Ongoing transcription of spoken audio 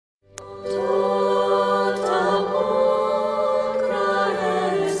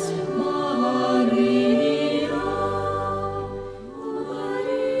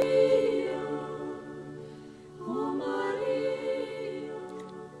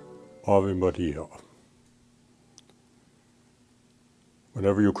Ave Maria.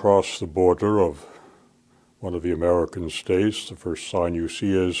 Whenever you cross the border of one of the American states, the first sign you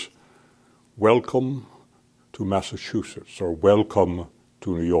see is "Welcome to Massachusetts" or "Welcome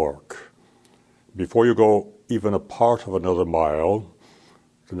to New York." Before you go even a part of another mile,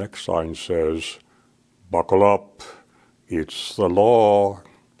 the next sign says, "Buckle up, it's the law,"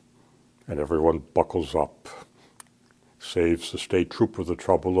 and everyone buckles up. Saves the state trooper the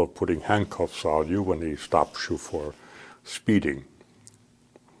trouble of putting handcuffs on you when he stops you for speeding.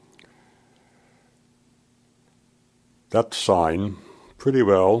 That sign pretty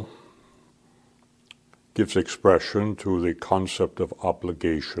well gives expression to the concept of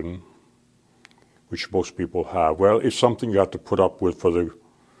obligation, which most people have. Well, it's something you have to put up with for the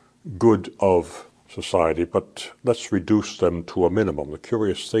good of society, but let's reduce them to a minimum. The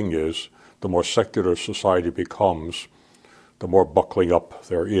curious thing is, the more secular society becomes, the more buckling up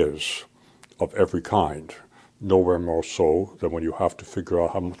there is of every kind. Nowhere more so than when you have to figure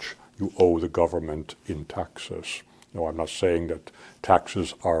out how much you owe the government in taxes. No, I'm not saying that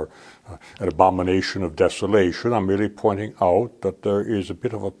taxes are an abomination of desolation. I'm merely pointing out that there is a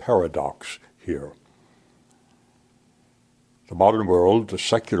bit of a paradox here. The modern world, the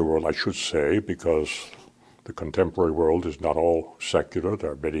secular world, I should say, because the contemporary world is not all secular.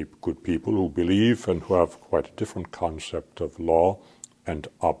 There are many good people who believe and who have quite a different concept of law and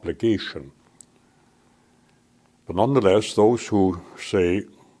obligation. But nonetheless, those who say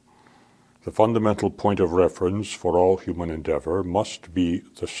the fundamental point of reference for all human endeavor must be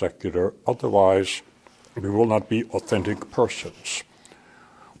the secular, otherwise we will not be authentic persons.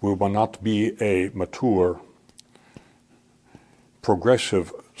 We will not be a mature,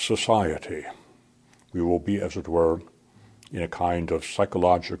 progressive society. We will be, as it were, in a kind of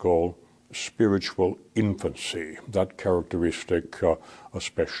psychological, spiritual infancy, that characteristic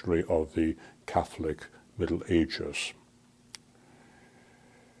especially of the Catholic Middle Ages.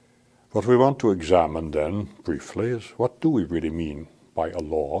 What we want to examine then, briefly, is what do we really mean by a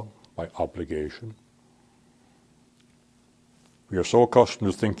law, by obligation? We are so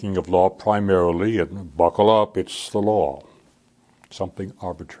accustomed to thinking of law primarily, and buckle up, it's the law, something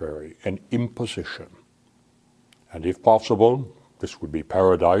arbitrary, an imposition. And if possible, this would be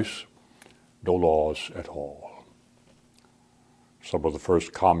paradise, no laws at all. Some of the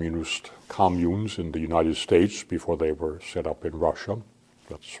first communist communes in the United States before they were set up in Russia,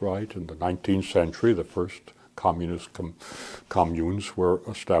 that's right, in the 19th century, the first communist communes were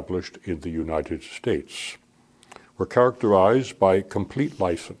established in the United States, were characterized by complete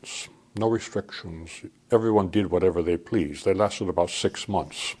license, no restrictions. Everyone did whatever they pleased. They lasted about 6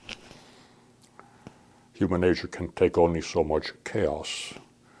 months. Human nature can take only so much chaos.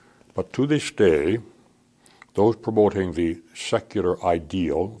 But to this day, those promoting the secular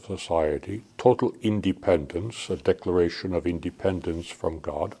ideal of society, total independence, a declaration of independence from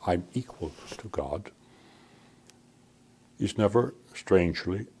God, I'm equal to God, is never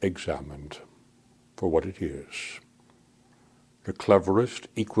strangely examined for what it is. The cleverest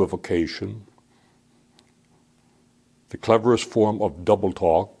equivocation, the cleverest form of double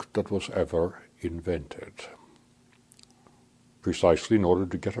talk that was ever invented, precisely in order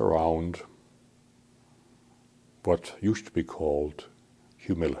to get around what used to be called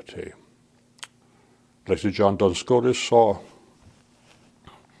humility. Blessed John Duns Scotus saw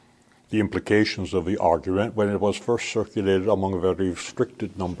the implications of the argument when it was first circulated among a very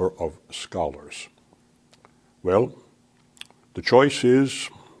restricted number of scholars. Well, the choice is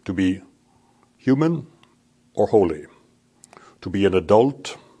to be human or holy, to be an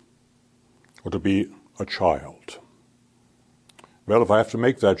adult or to be a child. Well, if I have to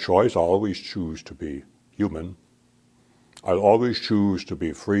make that choice, I'll always choose to be human. I'll always choose to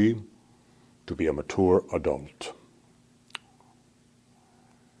be free, to be a mature adult.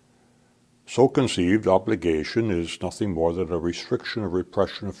 So conceived, obligation is nothing more than a restriction or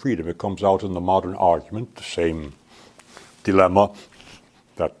repression of freedom. It comes out in the modern argument, the same dilemma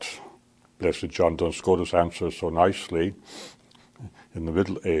that Blessed John Duns Scotus answers so nicely in the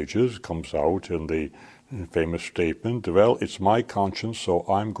Middle Ages, comes out in the famous statement, well, it's my conscience, so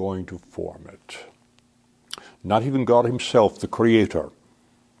I'm going to form it. Not even God himself, the Creator,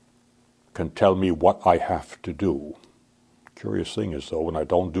 can tell me what I have to do. Curious thing is, though, when I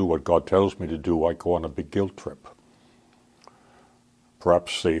don't do what God tells me to do, I go on a big guilt trip.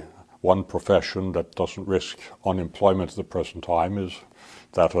 Perhaps the one profession that doesn't risk unemployment at the present time is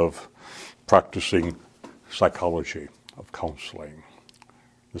that of practicing psychology, of counseling.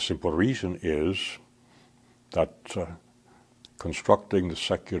 The simple reason is that constructing the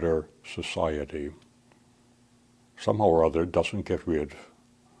secular society somehow or other doesn't get rid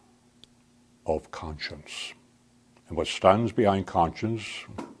of conscience. And what stands behind conscience,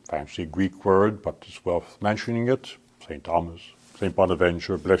 fancy Greek word, but it's worth mentioning it, St. Thomas, St.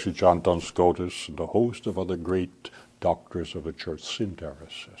 Bonaventure, Blessed John Duns Scotus, and a host of other great doctors of the church,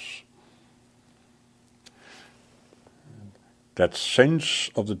 synderesis. That sense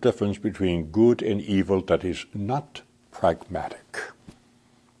of the difference between good and evil that is not pragmatic,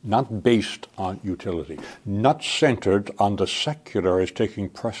 not based on utility, not centered on the secular as taking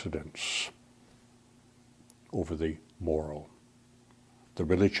precedence over the moral, the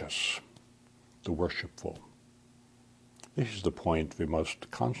religious, the worshipful. This is the point we must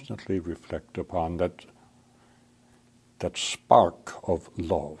constantly reflect upon, that spark of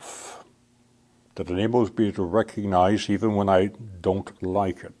love that enables me to recognize, even when I don't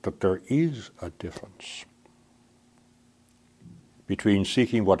like it, that there is a difference between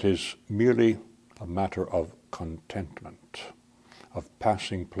seeking what is merely a matter of contentment, of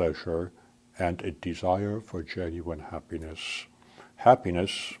passing pleasure, and a desire for genuine happiness.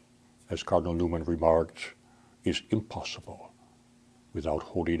 Happiness, as Cardinal Newman remarked, is impossible without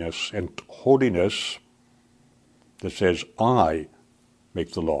holiness, and holiness that says, I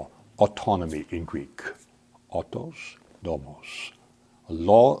make the law. Autonomy in Greek. Autos, nomos. A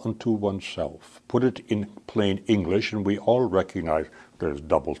law unto oneself. Put it in plain English, and we all recognize there's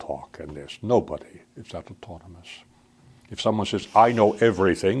double talk in this. Nobody is that autonomous. If someone says, I know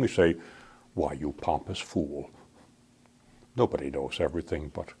everything, we say, why, you pompous fool. Nobody knows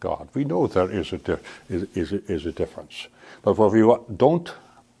everything but God. We know there is a difference. But what we don't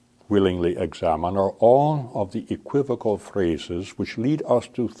willingly examine are all of the equivocal phrases which lead us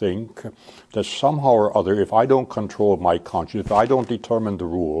to think that somehow or other, if I don't control my conscience, if I don't determine the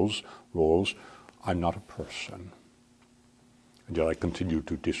rules, I'm not a person. And yet I continue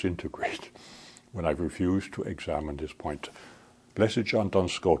to disintegrate when I refuse to examine this point. Blessed John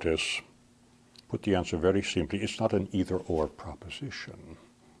Duns Scotus put the answer very simply. It's not an either-or proposition.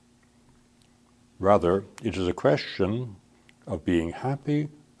 Rather, it is a question of being happy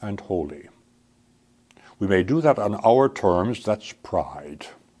and holy. We may do that on our terms. That's pride.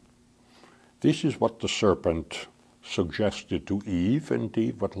 This is what the serpent suggested to Eve, and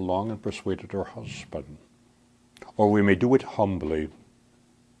Eve went along and persuaded her husband. Or we may do it humbly.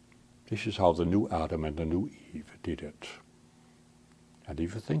 This is how the new Adam and the new Eve did it. And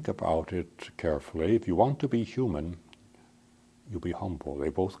if you think about it carefully, if you want to be human, you be humble. They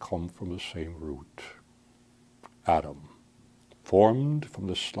both come from the same root. Adam, formed from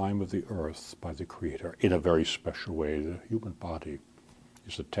the slime of the earth by the Creator in a very special way. The human body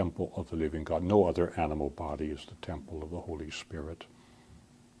is the temple of the living God. No other animal body is the temple of the Holy Spirit.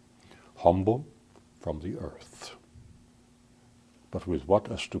 Humble from the earth. But with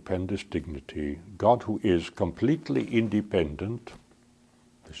what a stupendous dignity. God, who is completely independent,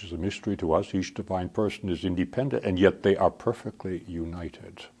 this is a mystery to us, each divine person is independent, and yet they are perfectly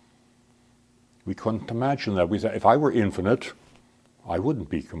united. We couldn't imagine that. We say, if I were infinite, I wouldn't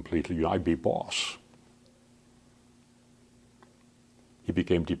be completely united, I'd be boss. He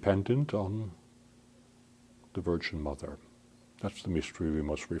became dependent on the Virgin Mother. That's the mystery we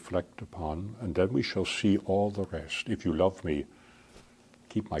must reflect upon, and then we shall see all the rest. If you love me,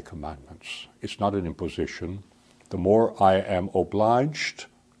 keep my commandments. It's not an imposition. The more I am obliged,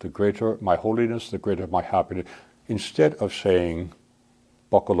 the greater my holiness, the greater my happiness. Instead of saying,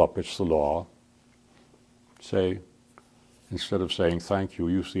 buckle up, it's the law, say, instead of saying thank you,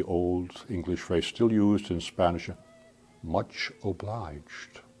 use the old English phrase still used in Spanish, much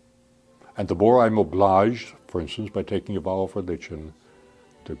obliged. And the more I'm obliged, for instance, by taking a vow of religion,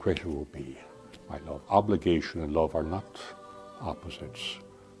 the greater will be my love. Obligation and love are not opposites.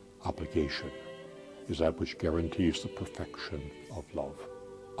 Obligation is that which guarantees the perfection of love.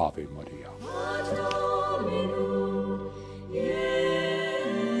 Ave Maria.